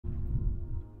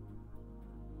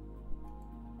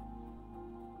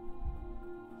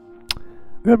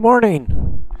Good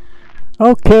morning.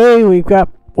 Okay, we've got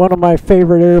one of my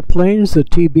favorite airplanes, the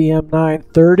TBM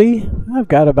 930. I've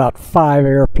got about 5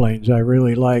 airplanes I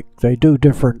really like. They do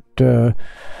different,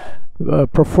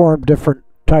 perform different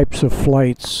types of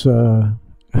flights. The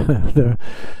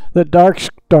Dark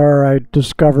Star I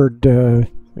discovered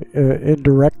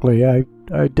indirectly. I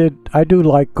do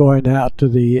like going out to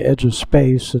the edge of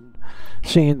space and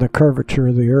seeing the curvature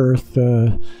of the Earth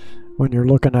when you're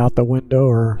looking out the window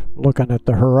or looking at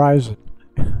the horizon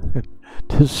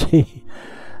to see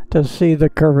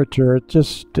the curvature. It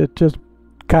just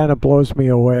kind of blows me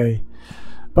away.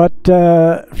 But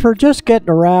for just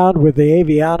getting around with the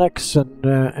avionics and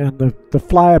the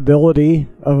flyability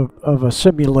of a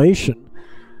simulation,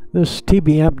 this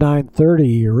TBM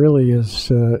 930 really is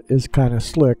kind of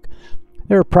slick.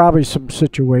 There are probably some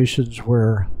situations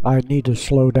where I need to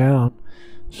slow down,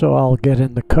 so I'll get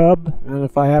in the Cub, and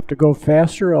if I have to go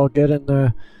faster, I'll get in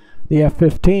the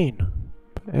F-15.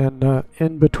 And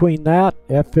in between that,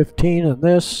 F-15 and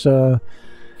this, you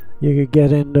could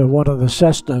get into one of the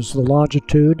Cessnas, the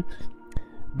Longitude.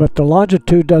 But the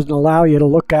Longitude doesn't allow you to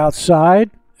look outside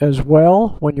as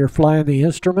well when you're flying the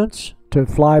instruments. To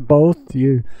fly both,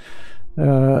 you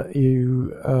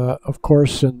of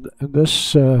course, in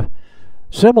this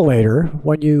simulator,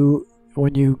 when you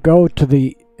go to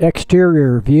the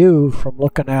exterior view from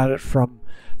looking at it from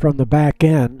the back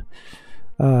end,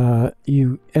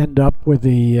 you end up with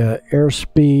the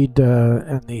airspeed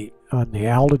and on the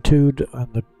altitude.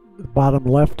 On the bottom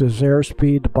left is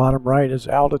airspeed, the bottom right is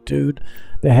altitude.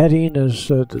 The heading is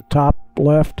the top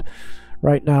left.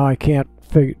 Right now I can't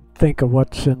think of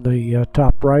what's in the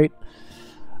top right,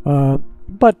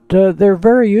 but they're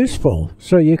very useful,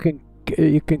 so you can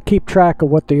keep track of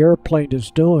what the airplane is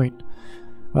doing,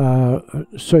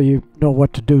 so you know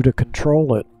what to do to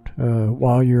control it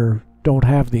while you don't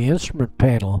have the instrument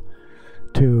panel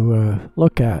to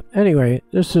look at. Anyway,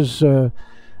 this is where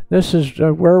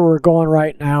we're going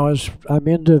right now. Is I'm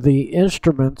into the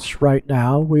instruments right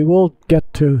now. We will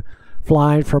get to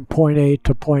flying from point A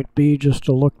to point B just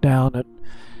to look down at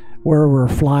where we're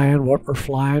flying, what we're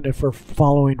flying, if we're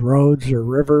following roads or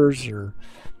rivers or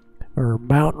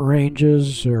mountain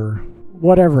ranges or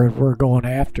whatever we're going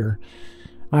after.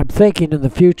 I'm thinking in the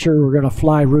future we're going to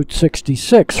fly Route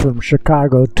 66 from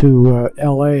Chicago to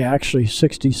LA. Actually,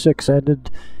 66 ended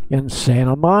in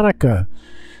Santa Monica,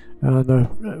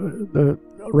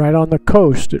 right on the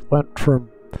coast. It went from,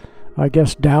 I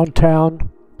guess, downtown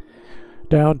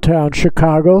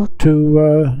Chicago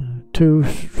to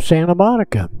Santa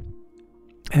Monica.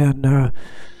 And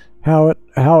how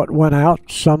it went out,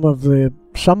 some of it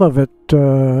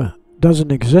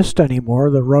doesn't exist anymore.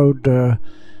 The road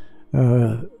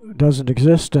doesn't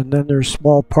exist, and then there's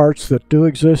small parts that do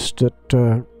exist that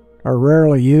are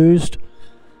rarely used.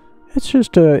 It's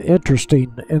just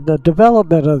interesting in the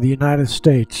development of the United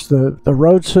States, the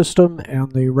road system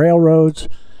and the railroads,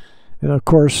 and of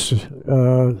course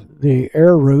the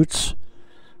air routes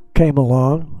came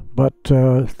along. But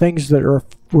things that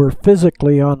were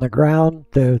physically on the ground,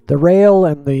 the rail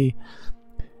and the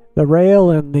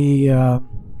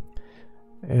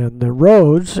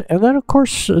roads, and then of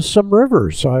course some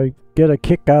rivers. I get a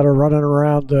kick out of running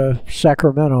around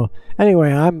Sacramento.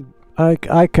 Anyway,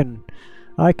 I can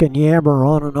yammer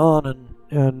on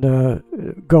and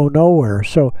go nowhere.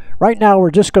 So right now we're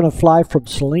just going to fly from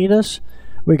Salinas.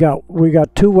 We got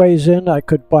 2 ways in. I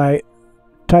could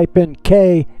type in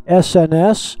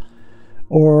KSNS,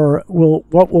 or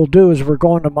what we'll do is we're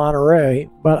going to Monterey,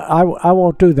 but I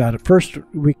won't do that. At first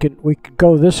we can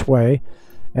go this way,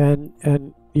 and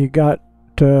you got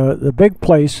the big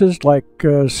places like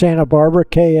Santa Barbara,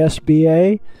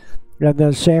 KSBA, and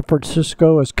then San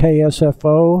Francisco is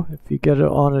KSFO. If you get it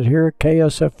on it here,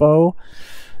 KSFO.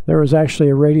 There was actually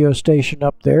a radio station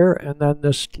up there, and then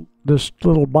this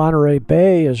little Monterey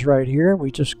Bay is right here.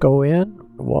 We just go in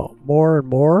more and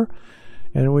more,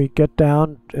 and we get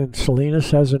down, and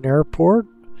Salinas has an airport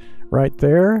right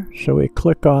there. So we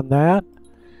click on that,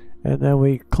 and then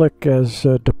we click as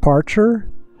departure,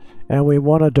 and we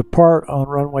want to depart on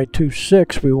runway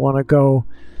 26. We're going to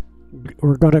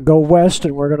go west,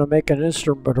 and we're going to make an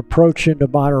instrument approach into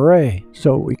Monterey.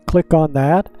 So we click on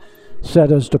that,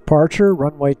 set as departure,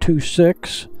 runway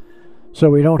 26. So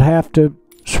we don't have to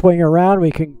swing around. We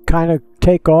can kind of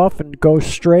take off and go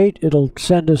straight. It'll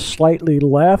send us slightly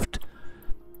left.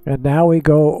 And now we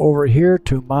go over here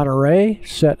to Monterey,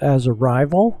 set as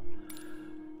arrival.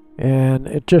 And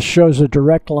it just shows a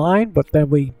direct line, but then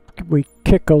we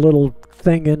kick a little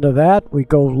thing into that. We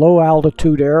go low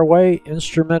altitude airway,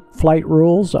 instrument, flight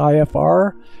rules,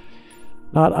 IFR.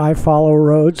 Not I follow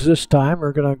roads this time.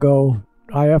 We're going to go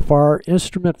IFR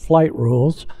instrument flight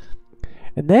rules.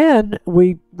 And then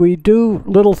we do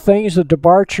little things. The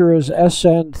departure is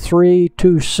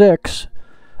SN326.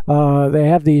 They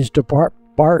have these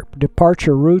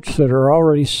departure routes that are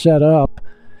already set up,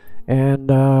 and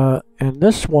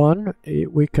this one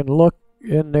we can look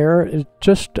in there. It's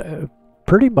just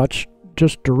pretty much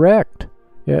just direct.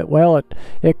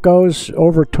 It goes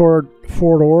over toward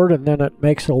Fort Ord, and then it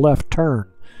makes a left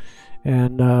turn,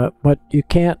 and but you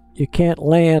can't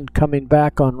land coming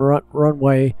back on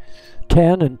runway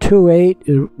 10 and 28.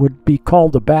 It would be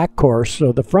called the back course.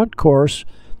 So the front course,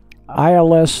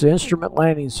 ILS, the instrument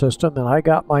landing system, and I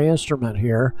got my instrument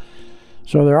here.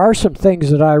 So there are some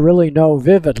things that I really know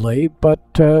vividly, but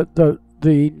the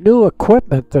new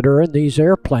equipment that are in these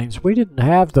airplanes, we didn't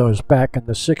have those back in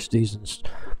the 60s and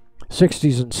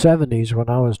 70s when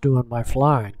I was doing my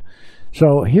flying.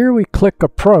 So here we click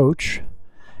approach,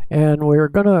 and we're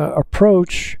going to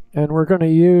approach, and we're going to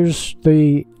use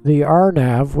the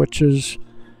RNAV, which is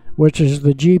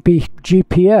the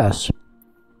GPS.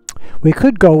 We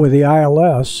could go with the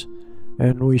ILS,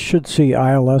 and we should see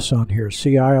ILS on here.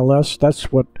 See ILS?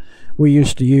 That's what we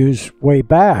used to use way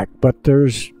back, but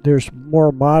there's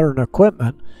more modern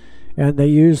equipment, and they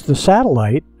use the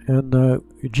satellite and the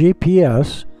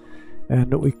GPS,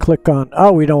 and we click on,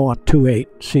 oh, we don't want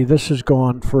 28. See, this is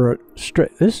going for a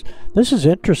straight. This is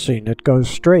interesting. It goes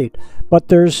straight, but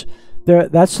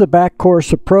that's the back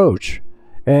course approach,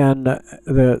 and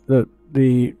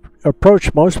the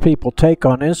approach most people take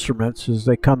on instruments is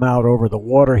they come out over the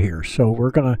water here. So we're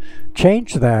going to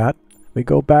change that. We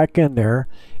go back in there,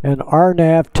 and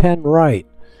RNAV 10 right,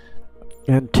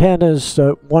 and 10 is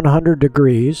 100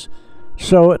 degrees.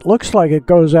 So it looks like it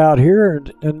goes out here,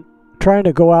 and trying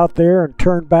to go out there and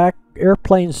turn back,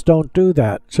 airplanes don't do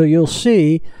that. So you'll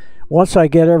see, once I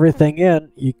get everything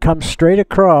in, you come straight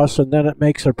across, and then it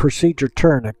makes a procedure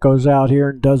turn. It goes out here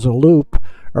and does a loop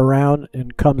around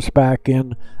and comes back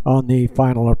in on the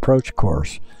final approach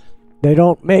course. They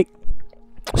don't make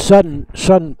sudden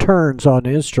turns on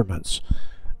instruments.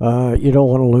 You don't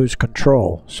want to lose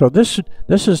control. So this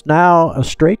is now a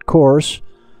straight course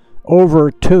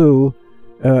over to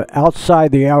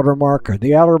outside the outer marker.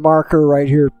 The outer marker right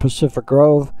here at Pacific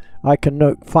Grove, I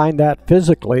can find that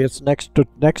physically. It's next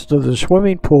to the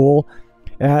swimming pool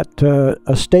at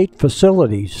a state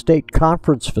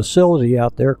conference facility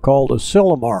out there called a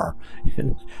Silmar.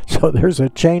 So there's a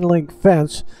chain link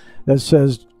fence that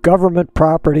says government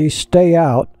property, stay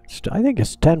out. I think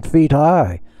it's 10 feet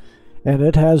high, and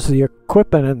it has the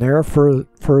equipment in there for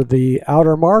the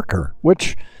outer marker,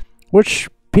 which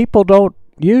people don't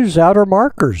use outer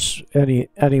markers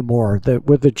anymore.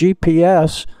 With the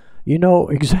GPS, you know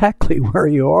exactly where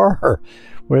you are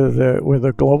with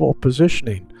the global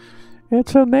positioning.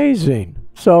 It's amazing.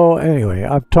 So anyway,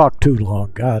 I've talked too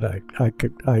long. God, I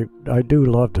do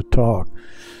love to talk.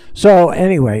 So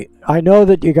anyway, I know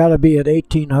that you got to be at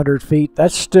 1,800 feet.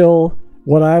 That's still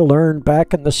what I learned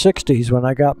back in the 60s when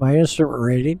I got my instrument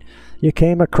rating. You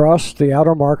came across the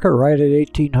outer marker right at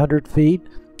 1,800 feet.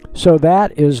 So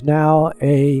that is now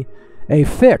a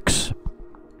fix.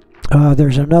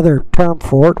 There's another term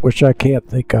for it, which I can't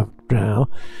think of now.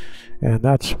 And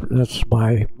that's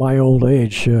my old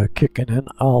age kicking in.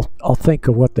 I'll think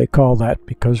of what they call that,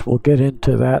 because we'll get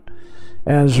into that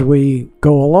as we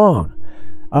go along.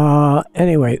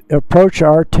 Anyway, approach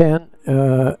R10,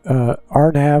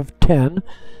 RNAV 10,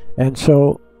 and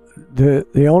so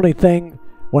the only thing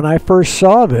when I first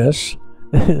saw this,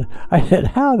 I said,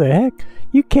 "How the heck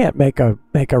you can't make a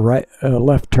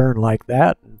left turn like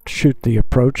that and shoot the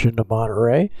approach into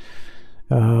Monterey?"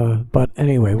 But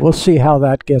anyway, we'll see how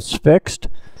that gets fixed.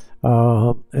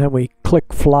 And we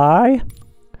click fly,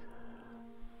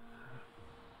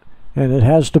 and it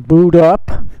has to boot up.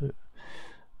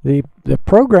 The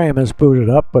program is booted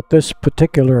up, but this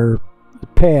particular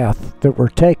path that we're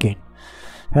taking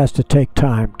has to take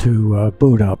time to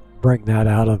boot up, bring that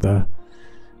out of the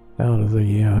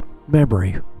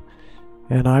memory.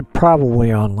 And I'm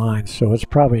probably online, so it's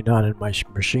probably not in my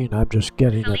machine. I'm just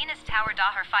getting Salinas Tower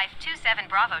Daher 527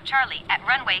 Bravo Charlie at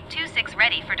runway 26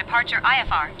 ready for departure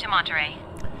IFR to Monterey.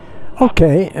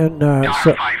 Okay, and Daher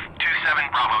so 527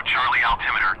 Bravo Charlie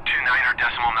altimeter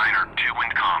 29.9 to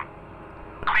windcom.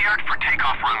 Cleared for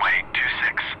takeoff runway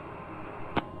 26.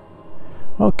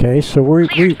 Okay, so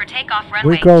Cleared for takeoff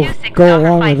runway go 26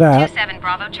 along with that. 527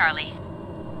 Bravo Charlie.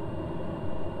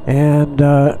 And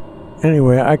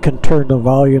anyway, I can turn the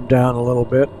volume down a little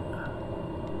bit.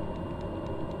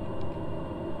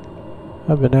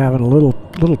 I've been having a little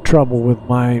trouble with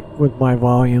my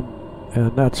volume,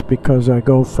 and that's because I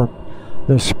go from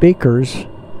the speakers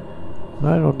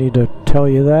I don't need to tell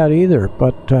you that either.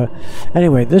 But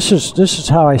anyway, this is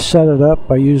how I set it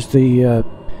up. I use the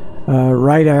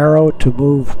right arrow to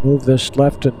move this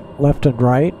left and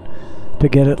right to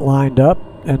get it lined up.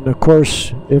 And of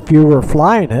course, if you were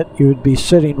flying it, you would be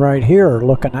sitting right here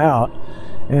looking out,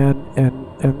 and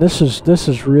this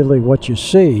is really what you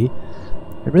see.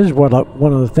 And this is one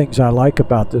of the things I like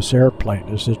about this airplane,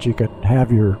 is that you can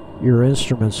have your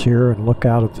instruments here and look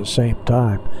out at the same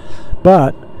time.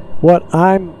 But what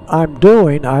I'm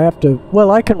doing, I have to,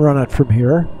 well, I can run it from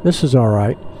here. This is all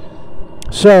right.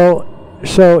 So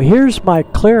here's my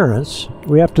clearance.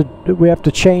 We have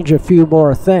to change a few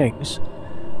more things.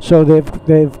 So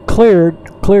they've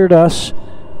cleared us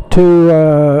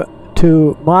to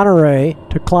Monterey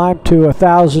to climb to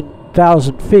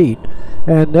 1,000 feet,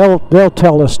 and they'll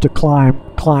tell us to climb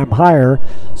higher.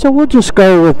 So we'll just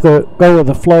go with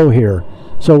the flow here.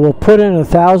 So we'll put in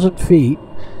 1,000 feet,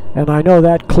 and I know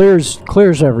that clears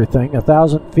everything.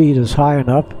 1,000 feet is high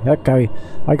enough. Heck, I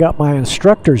got my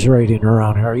instructor's rating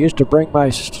around here. I used to bring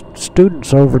my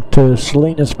students over to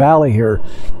Salinas Valley here,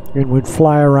 and would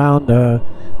fly around the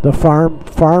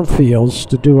farm fields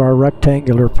to do our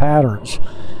rectangular patterns,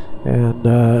 and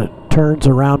turns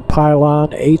around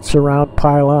pylon, 8s around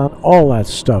pylon, all that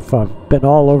stuff. I've been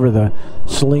all over the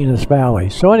Salinas Valley.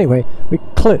 So anyway, we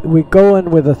go in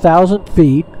with 1,000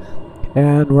 feet,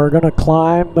 and we're going to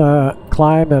climb at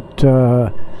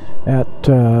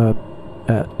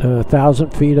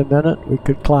 1,000 feet a minute. We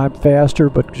could climb faster,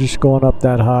 but just going up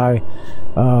that high,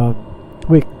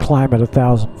 we can climb at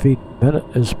 1,000 feet a minute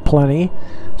is plenty.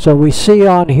 So we see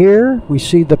on here, we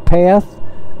see the path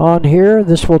on here.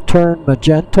 This will turn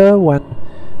magenta when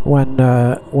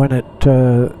it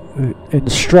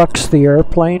instructs the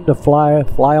airplane to fly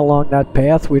along that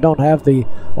path. We don't have the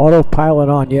autopilot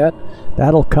on yet.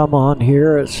 That'll come on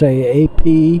here. Say AP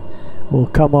will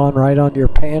come on right on your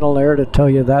panel there to tell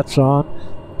you that's on.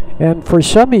 And for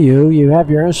some of you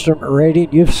have your instrument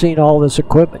rating. You've seen all this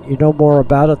equipment. You know more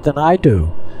about it than I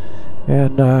do.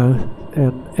 And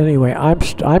anyway, I'm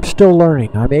still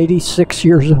learning. I'm 86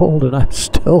 years old, and I'm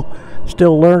still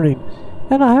learning,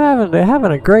 and I'm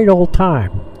having a great old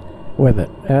time with it.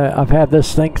 I've had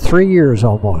this thing 3 years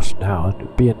almost now. It'll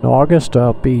be in August.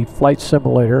 I'll be Flight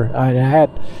Simulator. I had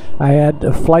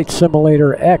a Flight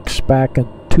Simulator X back in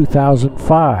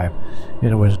 2005,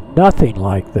 and it was nothing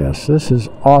like this. This is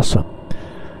awesome.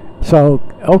 So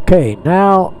okay,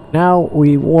 now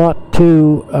we want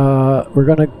to we're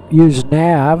going to use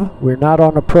nav. We're not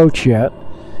on approach yet,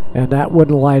 and that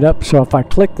wouldn't light up. So if I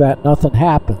click that, nothing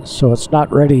happens. So it's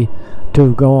not ready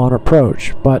to go on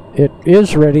approach, but it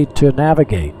is ready to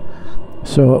navigate.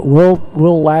 So it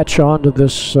will latch onto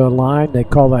this line. They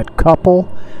call that couple.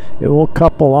 It will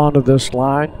couple onto this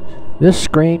line. This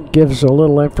screen gives a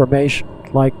little information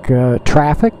like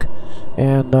traffic,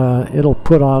 and it'll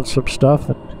put on some stuff.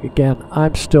 And again,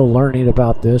 I'm still learning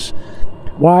about this.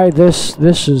 Why this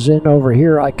is in over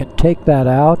here, I can take that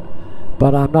out,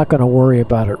 but I'm not going to worry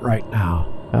about it right now.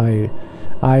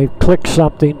 I click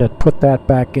something to put that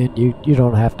back in. You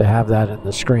don't have to have that in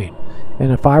the screen.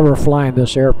 And if I were flying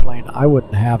this airplane, I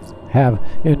wouldn't have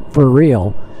for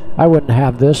real, I wouldn't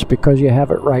have this, because you have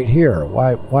it right here.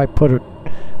 Why put it?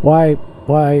 Why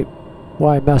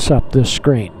mess up this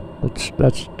screen?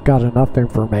 That's got enough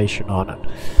information on it.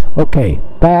 Okay,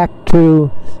 back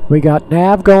to, we got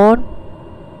nav going,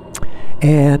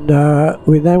 and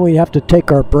we have to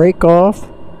take our brake off.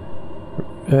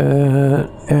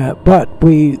 But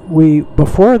we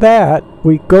before that,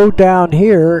 we go down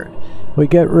here. We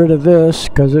get rid of this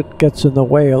because it gets in the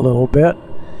way a little bit,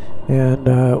 and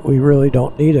we really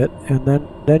don't need it. And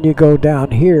then you go down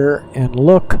here and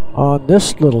look on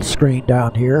this little screen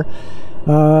down here.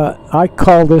 I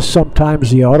call this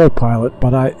sometimes the autopilot,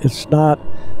 but it's not.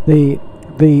 The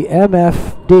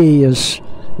MFD is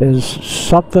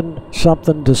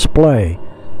something display.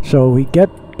 So we get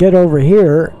over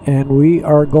here, and we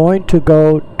are going to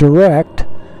go direct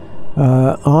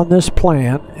on this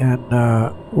plan, and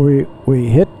we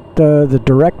hit the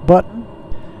direct button,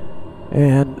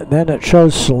 and then it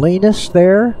shows Salinas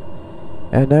there,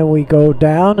 and then we go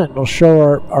down and it'll show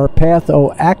our path.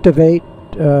 Oh, activate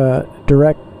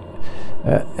direct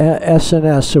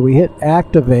SNS. So we hit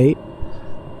activate,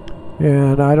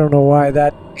 and I don't know why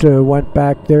that went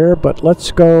back there, but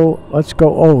let's go.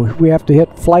 Oh, we have to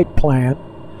hit flight plan.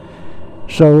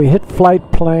 So we hit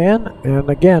flight plan, and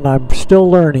again, I'm still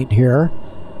learning here.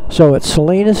 So at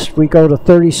Salinas, we go to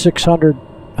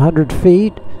 3,600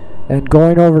 feet, and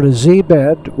going over to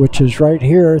Z-bed, which is right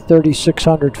here,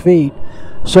 3,600 feet.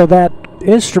 So that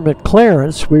instrument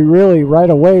clearance, we really right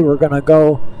away we're going to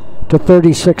go to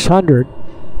 3,600,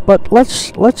 But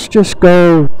let's just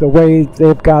go the way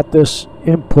they've got this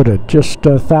inputted, just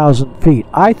 1,000 feet.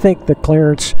 I think the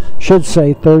clearance should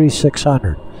say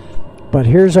 3,600. But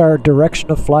here's our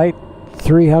direction of flight.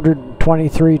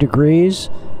 323 degrees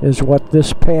is what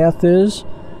this path is,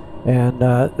 and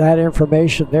that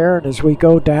information there. And as we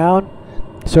go down,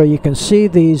 so you can see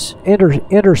these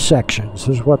intersections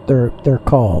is what they're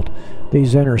called,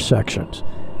 these intersections.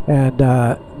 And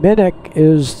Minnock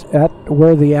is at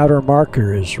where the outer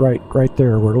marker is, right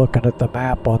there. We're looking at the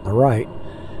map on the right,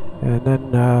 and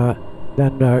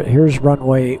then here's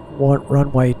runway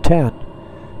 10,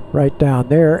 right down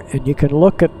there. And you can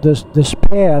look at this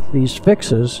path, these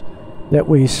fixes that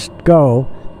we go.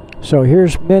 So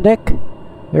here's Minnock.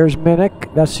 There's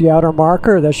Minnock. That's the outer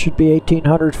marker. That should be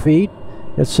 1,800 feet.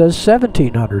 It says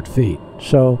 1,700 feet.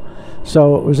 So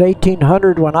it was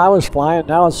 1,800 when I was flying.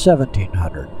 Now it's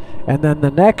 1,700. And then the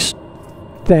next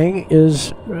thing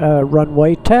is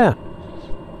runway 10.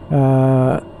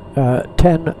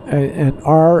 10 and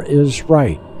R is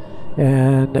right.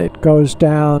 And it goes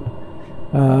down,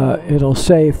 it'll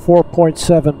say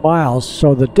 4.7 miles.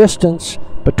 So the distance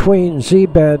between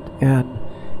Z-bed and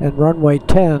runway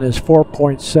 10 is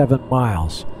 4.7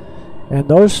 miles. And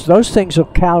those things will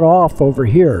count off over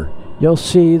here. You'll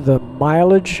see the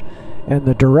mileage and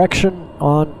the direction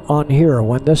on here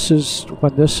when this is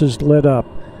lit up.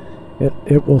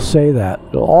 It will say that.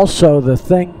 Also, the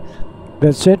thing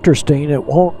that's interesting, it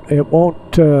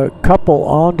won't couple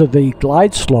onto the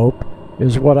glide slope,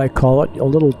 is what I call it. A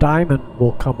little diamond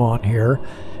will come on here,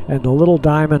 and the little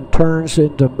diamond turns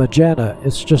into magenta.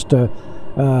 It's just there's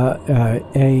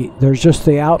just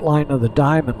the outline of the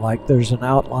diamond, like there's an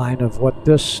outline of what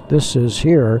this is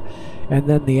here, and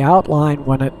then the outline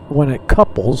when it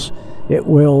couples, it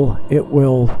will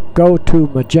go to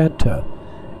magenta,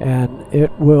 and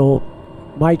it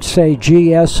might say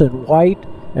GS in white,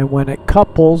 and when it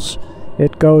couples,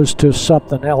 it goes to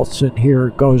something else, and here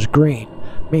it goes green,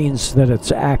 means that it's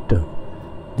active.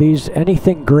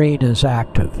 Anything green is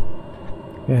active,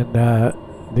 and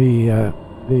the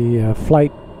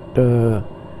flight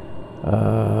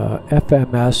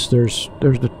FMS, there's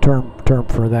the term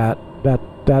for that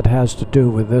that has to do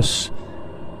with this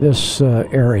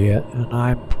area, and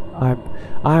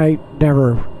I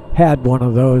never had one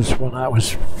of those when I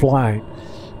was flying.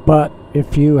 But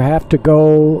if you have to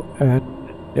go and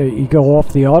you go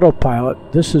off the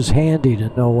autopilot, this is handy to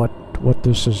know what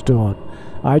this is doing.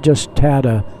 I just had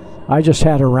a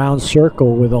round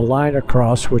circle with a line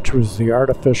across, which was the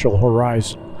artificial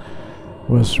horizon.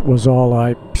 Was all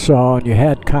I saw, and you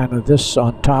had kind of this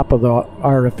on top of the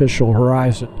artificial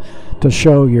horizon to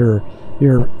show your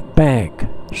bank.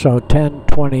 So 10,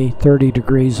 20, 30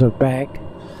 degrees of bank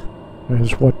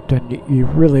is what, and you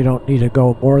really don't need to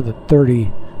go more than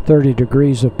 30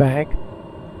 degrees of bank.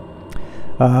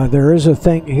 There is a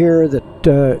thing here that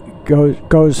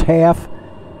goes half,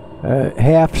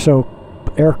 so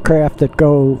aircraft that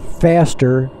go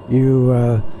faster,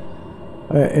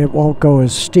 it won't go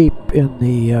as steep in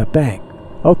the bank.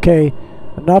 Okay,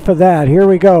 enough of that. Here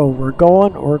we go. We're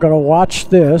going to watch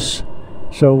this.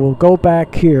 So we'll go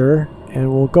back here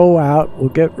and we'll go out. We'll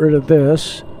get rid of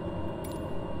this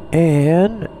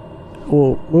and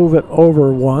we'll move it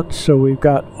over once. So we've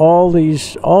got all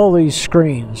these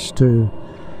screens to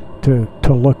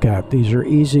look at. These are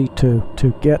easy to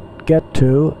get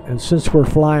to, and since we're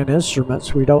flying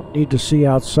instruments, we don't need to see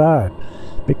outside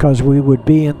because we would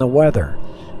be in the weather.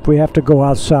 If we have to go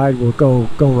outside, we'll go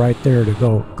right there to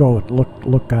go and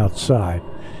look outside.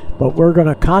 But we're going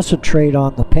to concentrate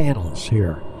on the panels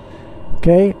here.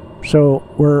 Okay, so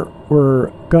we're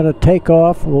going to take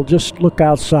off. We'll just look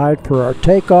outside for our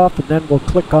takeoff, and then we'll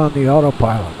click on the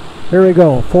autopilot. Here we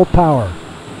go, full power.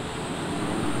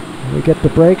 We get the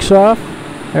brakes off.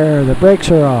 There, the brakes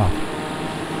are off.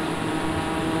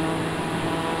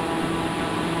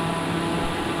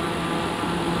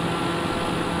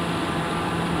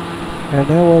 And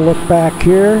then we'll look back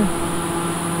here.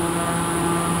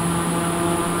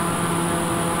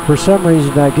 For some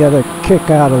reason I get a kick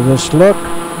out of this look,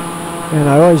 and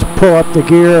I always pull up the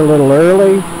gear a little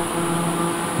early.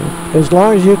 As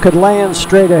long as you could land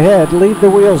straight ahead, leave the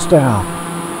wheels down.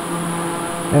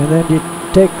 And then you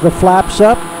take the flaps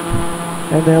up,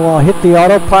 and then we'll hit the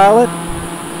autopilot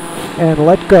and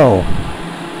let go.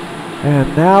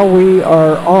 And now we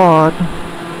are on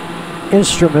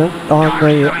instrument on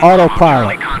the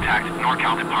autopilot. Contact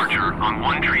NorCal departure on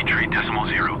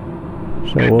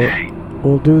 133.0. So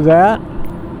we'll do that.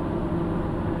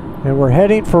 And we're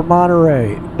heading for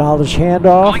Monterey. Knowledge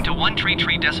handoff. Going to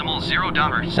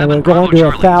 133.0. And we're going to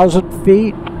 1,000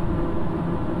 feet.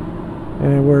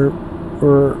 And we're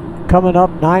coming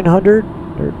up 900,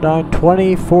 or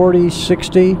 920, 40,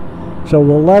 60. So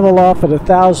we'll level off at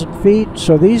 1,000 feet.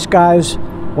 So these guys,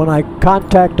 when I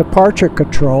contact departure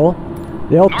control,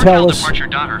 they'll tell us. Departure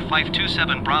Daughter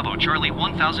 527 Bravo Charlie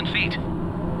 1,000 feet.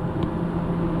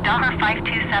 Daughter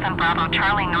 527 Bravo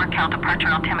Charlie NorCal departure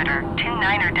altimeter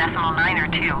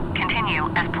 29.902. Continue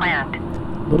as planned.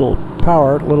 Little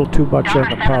power, a little too much on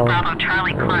Daughter the 7 power. Bravo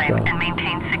Charlie There we climb go. and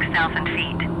maintain 6,000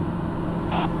 feet.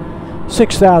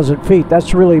 6,000 feet,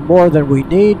 that's really more than we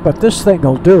need, but this thing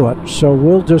will do it. So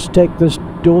we'll just take this,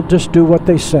 we'll just do what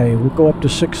they say. We'll go up to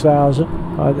 6,000,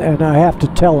 and I have to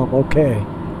tell them, okay.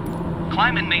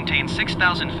 Climb and maintain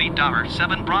 6,000 feet. Daughter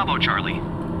 7 Bravo Charlie.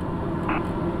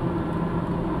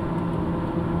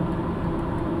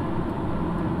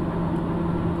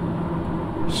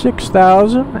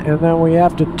 $6,000, and then we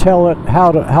have to tell it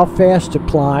how fast to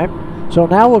climb. So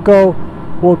now we'll go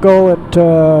at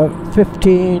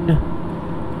 15.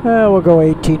 We'll go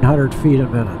 1,800 feet a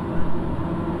minute,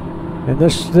 and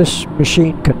this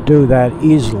machine can do that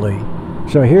easily.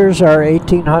 So here's our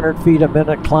 1,800 feet a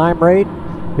minute climb rate.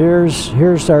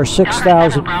 Here's our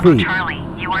 6,000 Bravo feet. Charlie,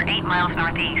 you are 8 miles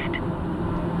northeast.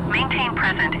 Maintain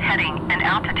present heading and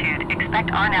altitude. Expect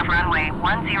RNAV runway 10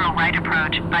 right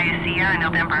approach via Sierra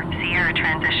November Sierra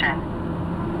transition.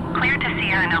 Clear to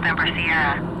Sierra November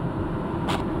Sierra.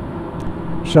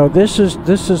 So this is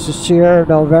the Sierra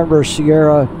November,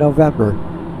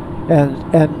 and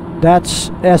that's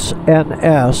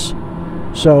SNS.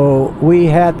 So we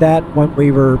had that when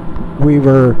we were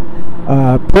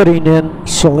putting in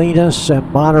Salinas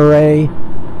and Monterey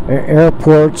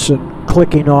airports and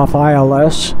clicking off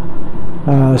ILS.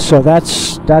 So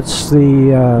that's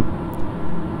the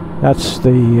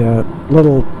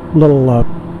little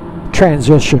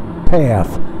transition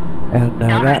path. And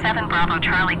Delta 7 Bravo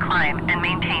Charlie climb and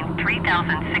maintain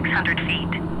 3,600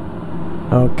 feet.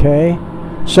 Okay,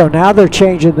 so now they're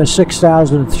changing the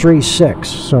 6,036.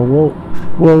 So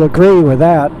we'll agree with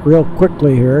that real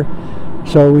quickly here.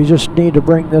 So we just need to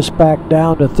bring this back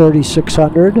down to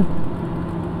 3,600.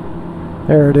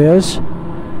 There it is,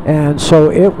 and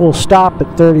so it will stop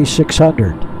at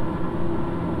 3,600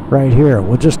 right here.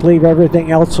 We'll just leave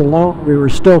everything else alone. We were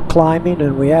still climbing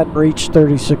and we hadn't reached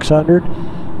 3,600.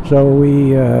 So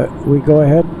we go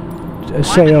ahead and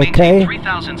say okay.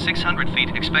 3,600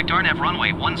 feet. Expect RNAV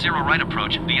runway 10 right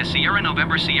approach via Sierra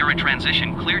November Sierra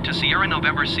transition. Clear to Sierra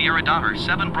November Sierra Daughter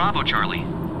 7 Bravo Charlie.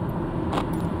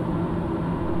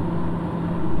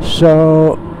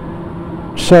 So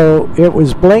it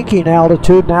was blinking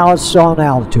altitude. Now it's on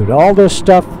altitude. All this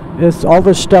stuff is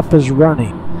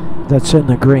running. That's in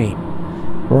the green.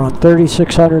 We're on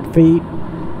 3,600 feet,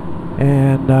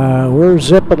 and we're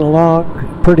zipping along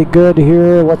pretty good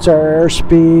here. What's our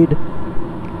airspeed?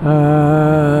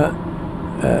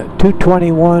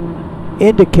 221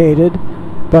 indicated,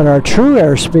 but our true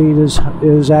airspeed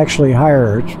is actually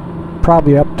higher. It's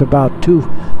probably up to about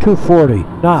 240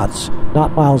 knots,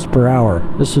 not miles per hour.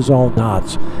 This is all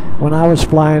knots. When I was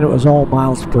flying, it was all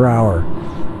miles per hour.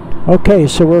 Okay,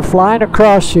 so we're flying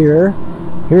across here.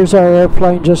 Here's our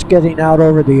airplane just getting out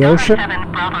over the ocean.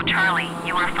 7 Bravo Charlie,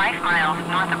 you are 5 miles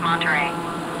north of Monterey.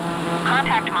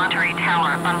 Contact Monterey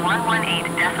Tower on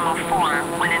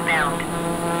 118.4 when inbound.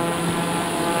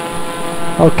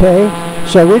 Okay,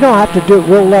 so we don't have to do,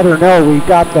 we'll let her know we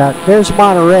got that. There's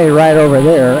Monterey right over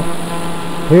there.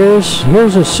 Here's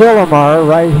a Salinas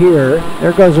right here.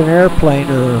 There goes an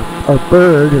airplane or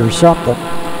bird or something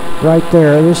right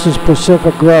there. This is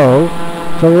Pacific Grove.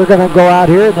 So we're going to go out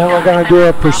here and then we're going to do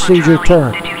a procedure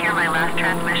turn. Did you hear my last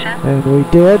transmission? And we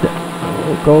did.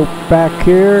 We'll go back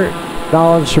here,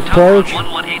 acknowledge approach.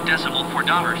 118.4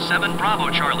 Daughter 7 Bravo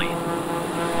Charlie.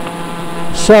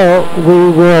 So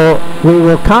we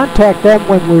will contact them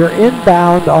when we're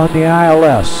inbound on the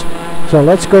ILS. So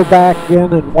let's go back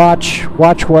in and watch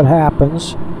what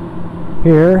happens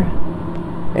here.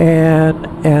 And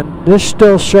this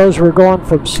still shows we're going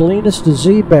from Salinas to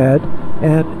Z-bed.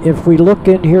 And if we look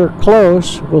in here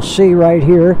close, we'll see right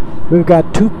here, we've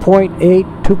got 2.8,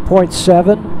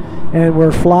 2.7, and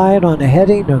we're flying on a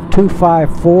heading of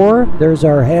 254. There's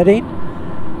our heading.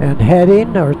 And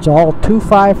heading, or it's all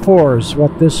 254 is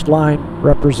what this line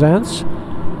represents.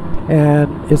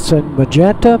 And it's in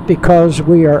magenta because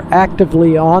we are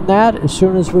actively on that. As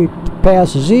soon as we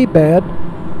pass Z-bed,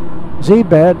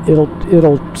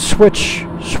 it'll switch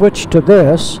to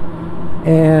this.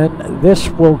 And this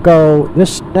will go,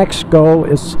 this next go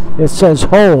is, it says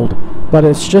hold, but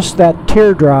it's just that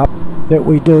teardrop that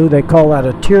we do. They call that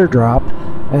a teardrop.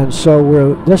 And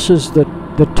so this is the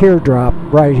teardrop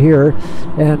right here,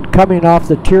 and coming off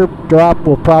the teardrop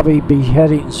we'll probably be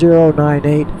heading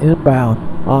 098 inbound.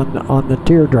 on the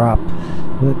teardrop.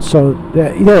 And so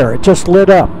there, it just lit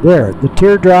up. There, the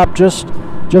teardrop just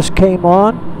came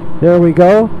on. There we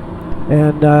go,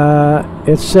 and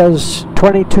it says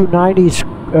 2290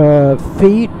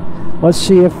 feet. Let's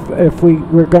see if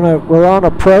we're on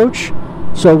approach.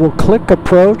 So we'll click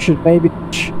approach and maybe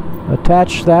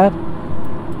attach that.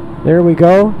 There we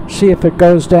go. See if it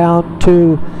goes down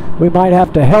to. We might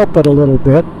have to help it a little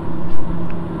bit.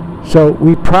 So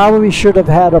we probably should have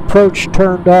had approach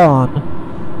turned on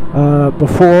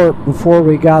before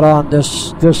we got on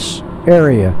this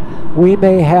area. We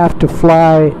may have to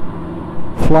fly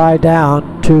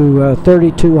down to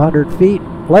 3,200 feet.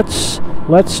 Let's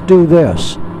do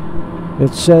this.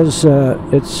 It says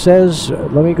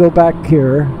let me go back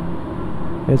here.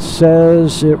 It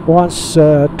says it wants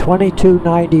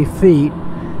 2290 feet,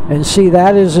 and see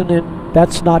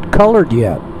that's not colored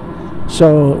yet.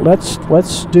 So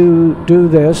let's do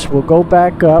this. We'll go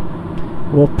back up.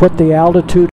 We'll put the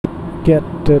altitude, get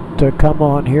it to come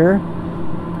on here.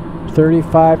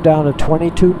 35 down to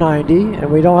 2290,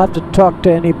 and we don't have to talk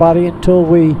to anybody until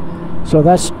we. So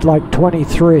that's like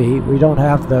 23. We don't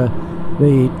have the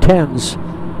 10s,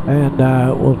 and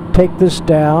we'll take this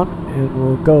down, and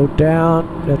we'll go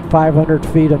down at 500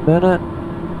 feet a minute.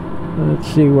 Let's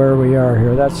see where we are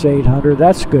here. That's 800.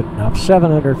 That's good enough.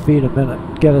 700 feet a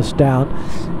minute. Get us down.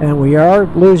 And we are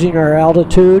losing our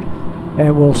altitude.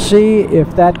 And we'll see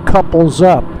if that couples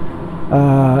up.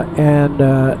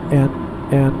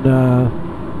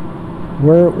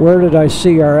 Where did I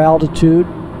see our altitude?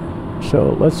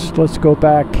 So let's go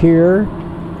back here.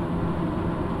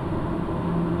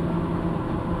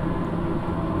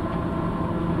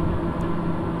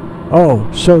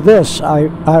 Oh, so this, I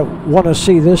want to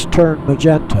see this turn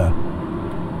magenta.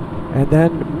 And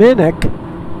then Minnick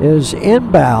is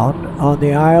inbound on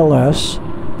the ILS.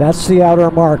 That's the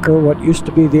outer marker, what used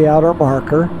to be the outer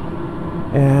marker.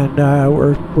 And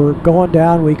we're going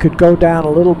down. We could go down a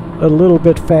little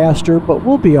bit faster, but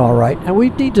we'll be all right. And we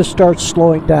need to start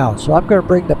slowing down. So I'm going to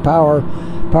bring the power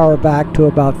back to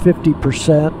about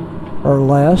 50% or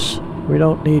less. We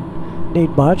don't need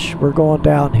much. We're going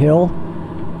downhill.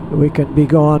 We can be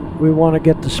going, we want to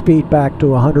get the speed back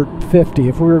to 150.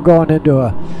 If we were going into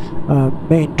a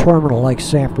main terminal like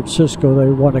San Francisco, they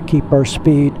want to keep our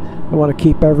speed. They want to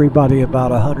keep everybody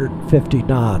about 150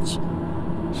 knots.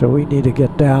 So we need to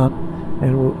get down,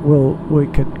 and we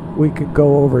can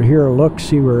go over here. Look,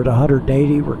 see, we're at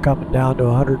 180. We're coming down to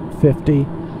 150.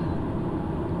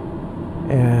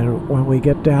 And when we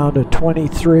get down to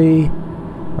 23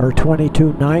 or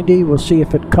 2290, we'll see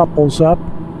if it couples up.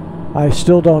 I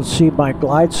still don't see my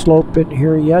glide slope in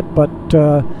here yet, but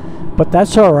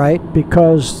that's all right,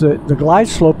 because the glide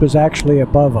slope is actually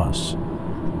above us.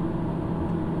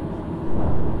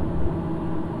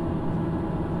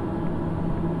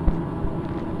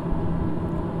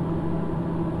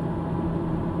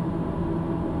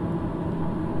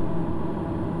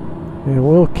 And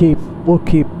we'll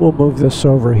move this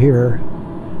over here,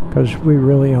 because we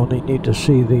really only need to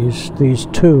see these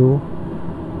two.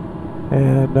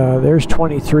 And there's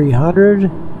 2300.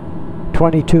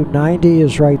 2290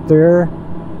 is right there.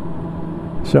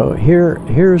 So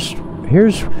here's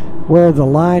where the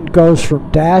line goes from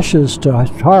dashes to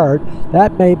hard.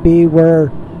 That may be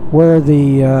where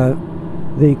the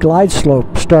glide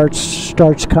slope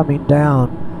starts coming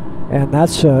down, and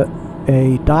that's a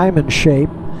diamond shape.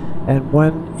 And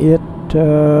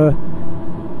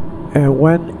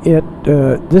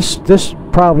this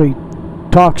probably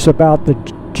talks about the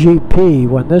GP.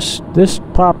 When this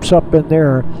pops up in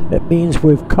there, it means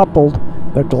we've coupled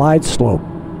the glide slope.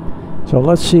 So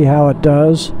let's see how it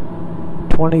does.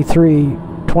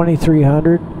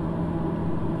 2300.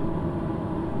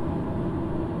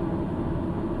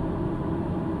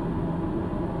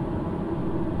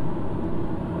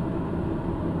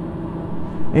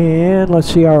 And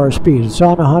let's see our speed. It's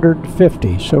on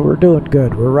 150, so we're doing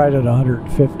good. We're right at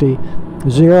 150.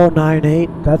 098.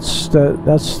 That's the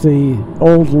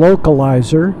old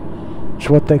localizer. It's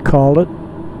what they called it.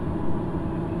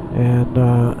 And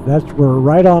we're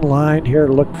right on line here.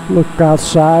 Look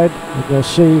outside, and you'll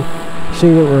see that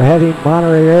we're heading.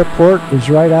 Monterey Airport is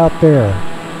right out there.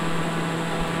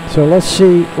 So let's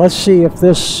see if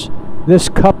this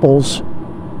couples,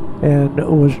 and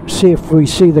we'll see if we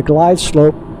see the glide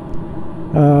slope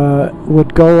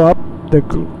would go up. The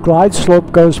glide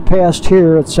slope goes past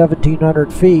here at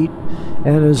 1,700 feet,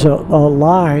 and is a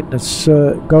line that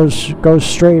goes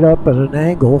straight up at an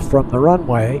angle from the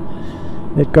runway.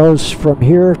 It goes from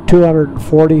here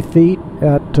 240 feet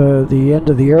at the end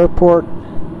of the airport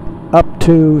up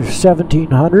to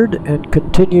 1,700, and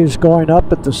continues going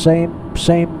up at the same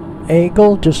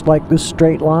angle, just like this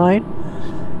straight line.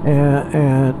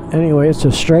 And anyway, it's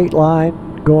a straight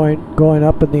line going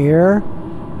up in the air.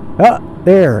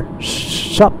 There,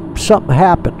 something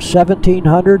happened.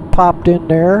 1700 popped in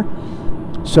there.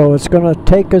 So it's going to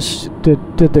take us to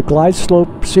the glide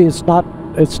slope. See, it's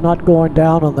not going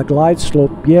down on the glide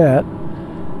slope yet.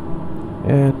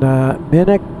 And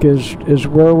Minnock is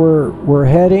where we're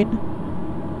heading.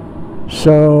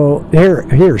 So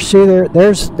here, see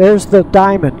there's the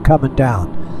diamond coming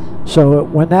down. So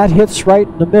when that hits right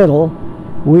in the middle,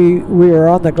 we are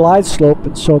on the glide slope,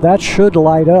 and so that should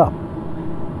light up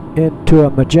into a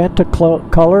magenta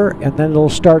color, and then it'll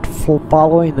start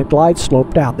following the glide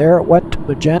slope down. There it went to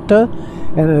magenta,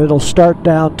 and it'll start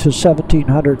down to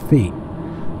 1700 feet.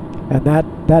 And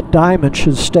that diamond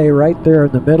should stay right there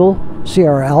in the middle. See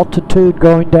our altitude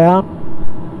going down?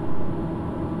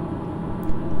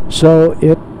 So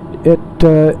it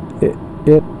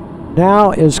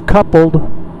now is coupled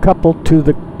to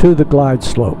the glide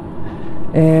slope,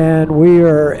 and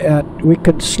we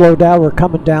can slow down. We're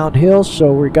coming downhill,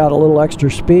 so we got a little extra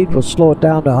speed. We'll slow it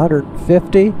down to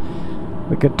 150.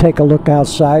 We can take a look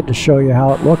outside to show you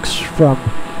how it looks from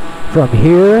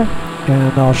here,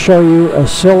 and I'll show you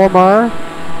Asilomar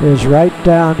is right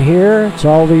down here. It's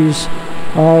all these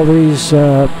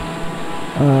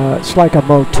it's like a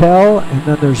motel, and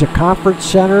then there's a conference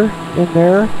center in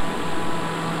there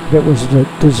that was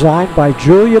designed by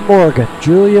Julia Morgan.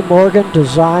 Julia Morgan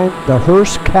designed the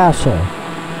Hearst Castle.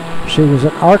 She was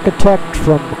an architect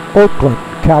from Oakland,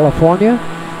 California,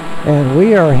 and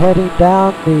we are heading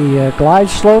down the glide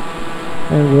slope,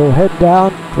 and we'll head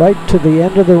down right to the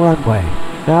end of the runway.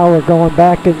 Now we're going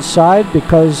back inside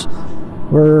because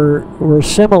we're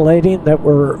simulating that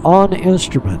we're on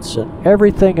instruments, and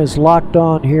everything is locked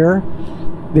on here.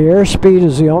 The airspeed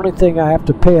is the only thing I have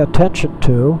to pay attention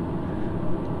to.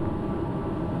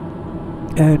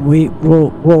 And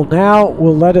we'll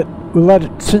let it,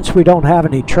 since we don't have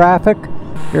any traffic.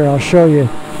 Here, I'll show you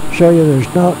there's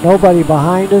nobody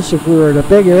behind us. If we were at a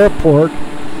big airport,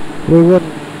 we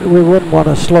wouldn't want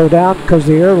to slow down because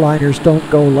the airliners don't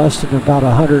go less than about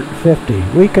 150.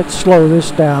 We can slow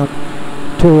this down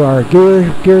to our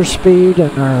gear speed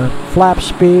and our flap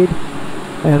speed,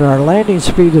 and our landing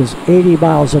speed is 80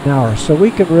 miles an hour. So we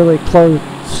can really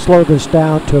slow this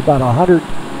down to about 100.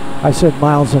 I said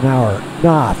miles an hour.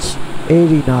 Knots.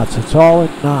 80 knots. It's all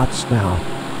in knots now.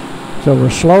 So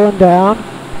we're slowing down.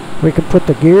 We can put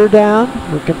the gear down.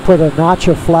 We can put a notch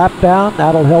of flap down.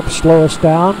 That'll help slow us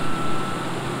down.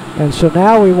 And so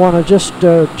now we want to just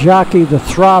jockey the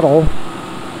throttle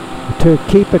to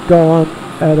keep it going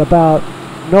at about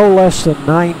no less than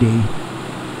 90.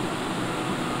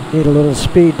 Need a little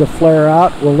speed to flare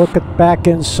out. We'll look back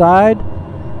inside,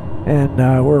 and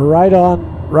we're right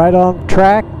on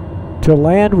track to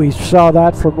land. We saw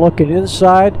that from looking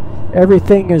inside.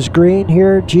 Everything is green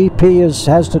here. GP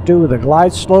has to do with the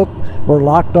glide slope. We're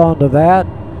locked onto that,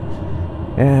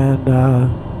 and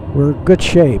we're in good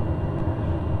shape.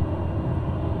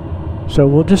 So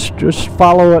we'll just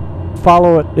follow it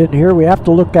in here. We have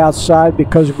to look outside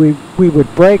because we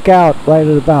would break out right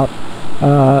at about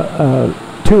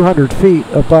 200 feet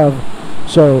above.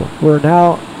 So we're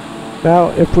now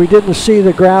if we didn't see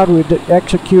the ground, we'd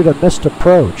execute a missed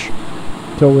approach.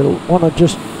 So we'll want to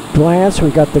just glance.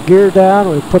 We got the gear down.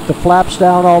 We put the flaps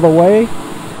down all the way,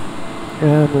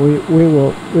 and we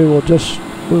will just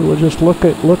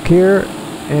look here,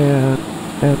 and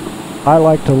I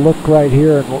like to look right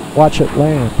here and watch it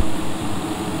land.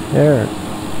 There,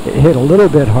 it hit a little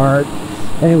bit hard.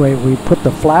 Anyway, we put the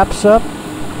flaps up.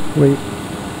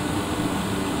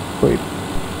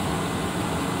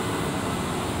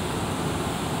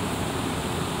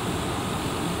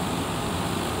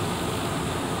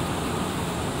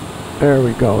 There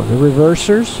we go. The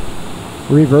reverser,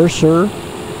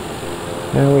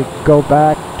 and we go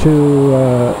back to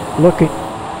looking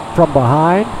from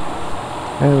behind,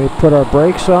 and we put our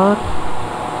brakes on.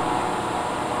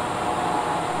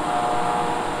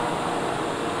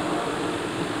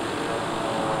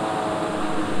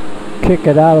 Kick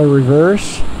it out of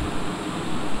reverse.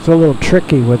 It's a little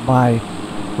tricky with my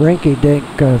rinky-dink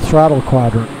throttle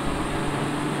quadrant.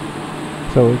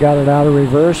 So we got it out of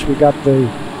reverse. We got the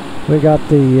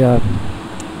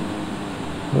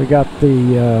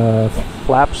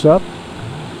flaps up.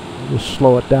 Just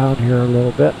slow it down here a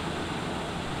little bit,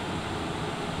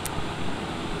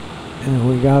 and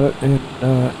we got it in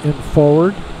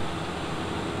forward,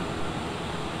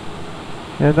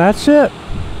 and that's it.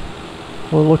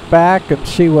 We'll look back and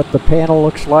see what the panel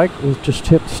looks like. We'll just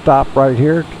hit stop right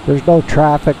here. There's no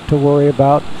traffic to worry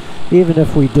about. Even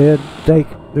if we did,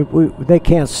 they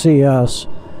can't see us.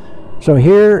 So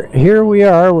here we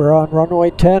are. We're on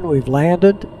runway 10. We've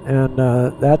landed, and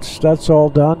that's all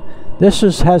done. This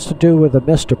has to do with a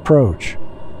missed approach,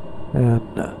 and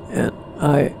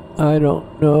I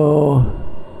don't know.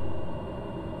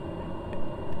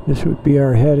 This would be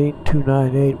our heading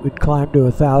 298. We'd climb to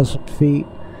 1,000 feet.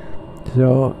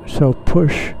 So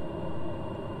push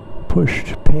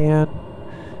to pan.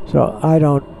 So I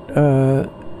don't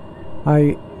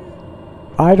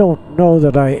know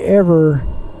that I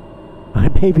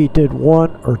maybe did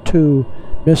 1 or 2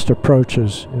 missed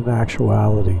approaches in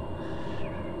actuality.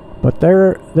 But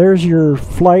there's your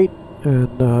flight,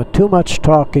 and too much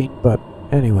talking, but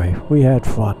anyway, we had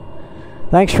fun.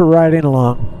 Thanks for riding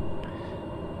along.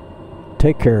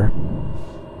 Take care.